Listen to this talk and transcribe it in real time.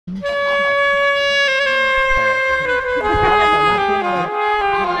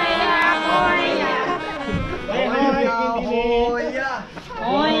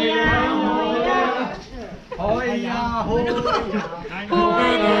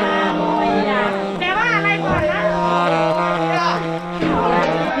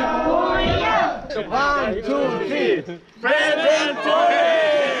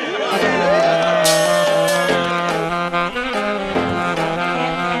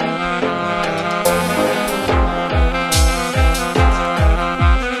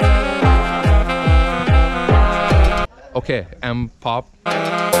Okay, I'm Pop. Actually,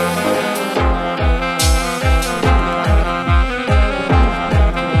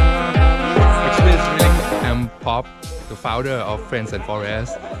 it's really cool. I'm Pop, the founder of Friends and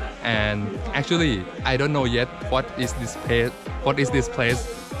Forests, and actually, I don't know yet what is this place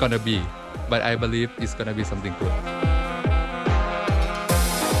gonna be, but I believe it's gonna be something good.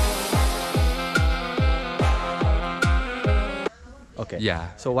 Okay. Yeah.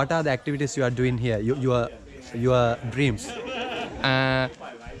 So what are the activities you are doing here? Your dreams.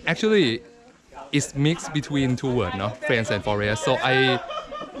 Actually, it's mixed between two words, no? Friends and forest. So I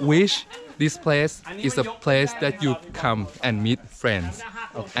wish this place is a place that you come and meet friends,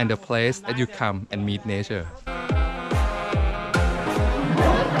 and a place that you come and meet nature.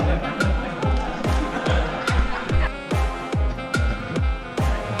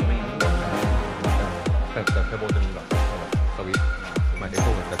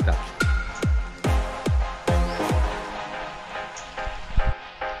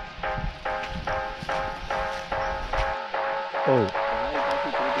 Oh.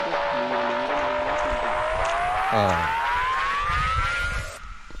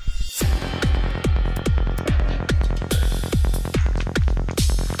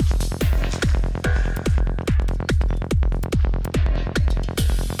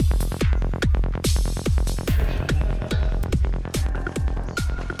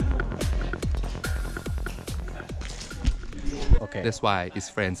 Okay. That's why it's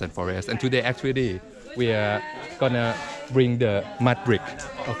Friends and Forest. And today actually we are gonna bring the mud brick.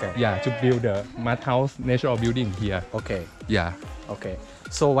 Okay. Yeah, to build the mud house natural building here. Okay. Yeah. Okay.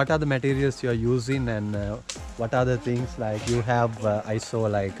 So what are the materials you are using, and what are the things like you have? I saw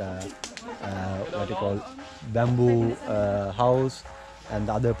like what you call bamboo house and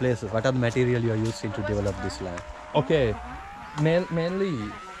other places. What are the material you are using to develop this land? Okay. Mainly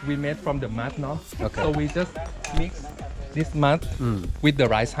we made from the mud, no? Okay. So we just mix this mud with the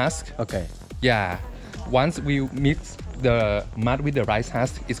rice husk. Okay. Yeah. Once we mix the mud with the rice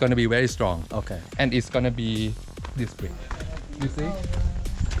husk, it's gonna be very strong. Okay. And it's gonna be this brick. You see?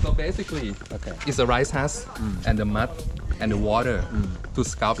 So basically, Okay. it's a rice husk and the mud and the water to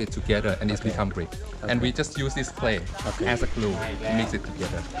sculpt it together, and it's become brick. And we just use this clay as a glue to mix it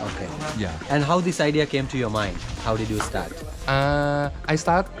together. Okay. Yeah. And how this idea came to your mind? How did you start? I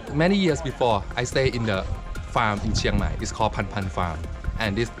start many years before. I stay in the farm in Chiang Mai. It's called Pan Pan Farm.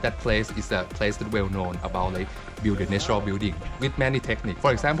 And that place is a place that well known about like build a natural building with many techniques.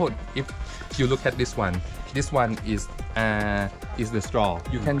 For example, if you look at this one is the straw.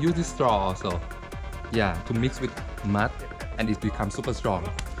 You can use this straw also, yeah, to mix with mud, and it becomes super strong.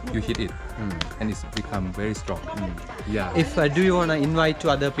 You hit it, and it's become very strong. Yeah. If do you wanna invite to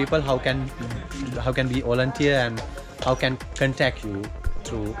other people? How can we volunteer, and how can contact you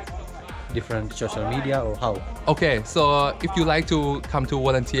through different social media, or how? Okay, so if you like to come to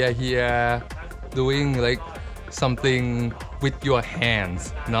volunteer here, doing like something with your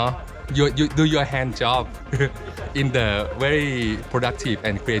hands, no? You do your hand job in the very productive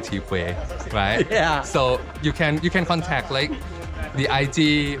and creative way, right? Yeah. So you can contact like the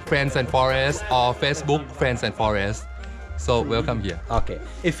IG Friends and Forest or Facebook Friends and Forest. So welcome here. Okay.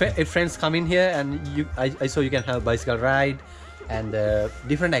 If friends come in here, and I saw you can have bicycle ride and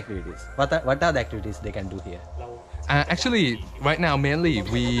different activities. What are the activities they can do here? Actually, right now mainly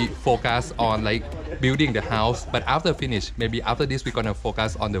we focus on like building the house, but after finish, maybe after this we're gonna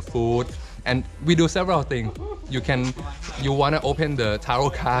focus on the food, and we do several things. You wanna open the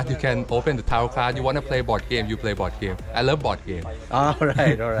tarot card, you can open the tarot card. You wanna play board game, you play board game. I love board game. All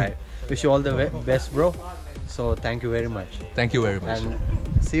right. Wish you all the best, bro. So thank you very much. Thank you very much. And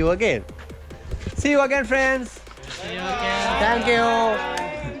see you again. See you again, friends. See you again. Thank you.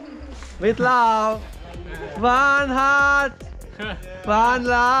 With love. One heart. One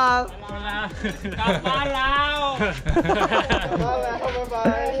love.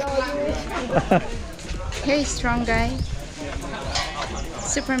 Very strong guy.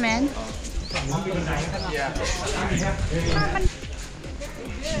 Superman.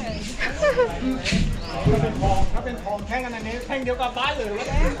 ถ้าเป็นทองแท่งอันนี้แท่งเดียวกับบ้านเลย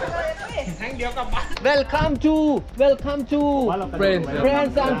แท่งเดียวกับบ้าน Welcome to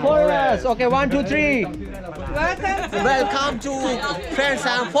Friends and Forest. Okay, 1, 2, 3. Welcome to Friends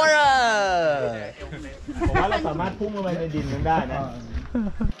and Forest. ผมว่าเราสามารถพุ่งลงไปในดินนั้นได้นะ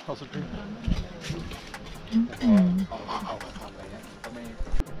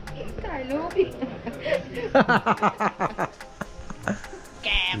ถ่ายรูปอีก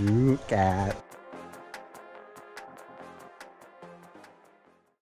แก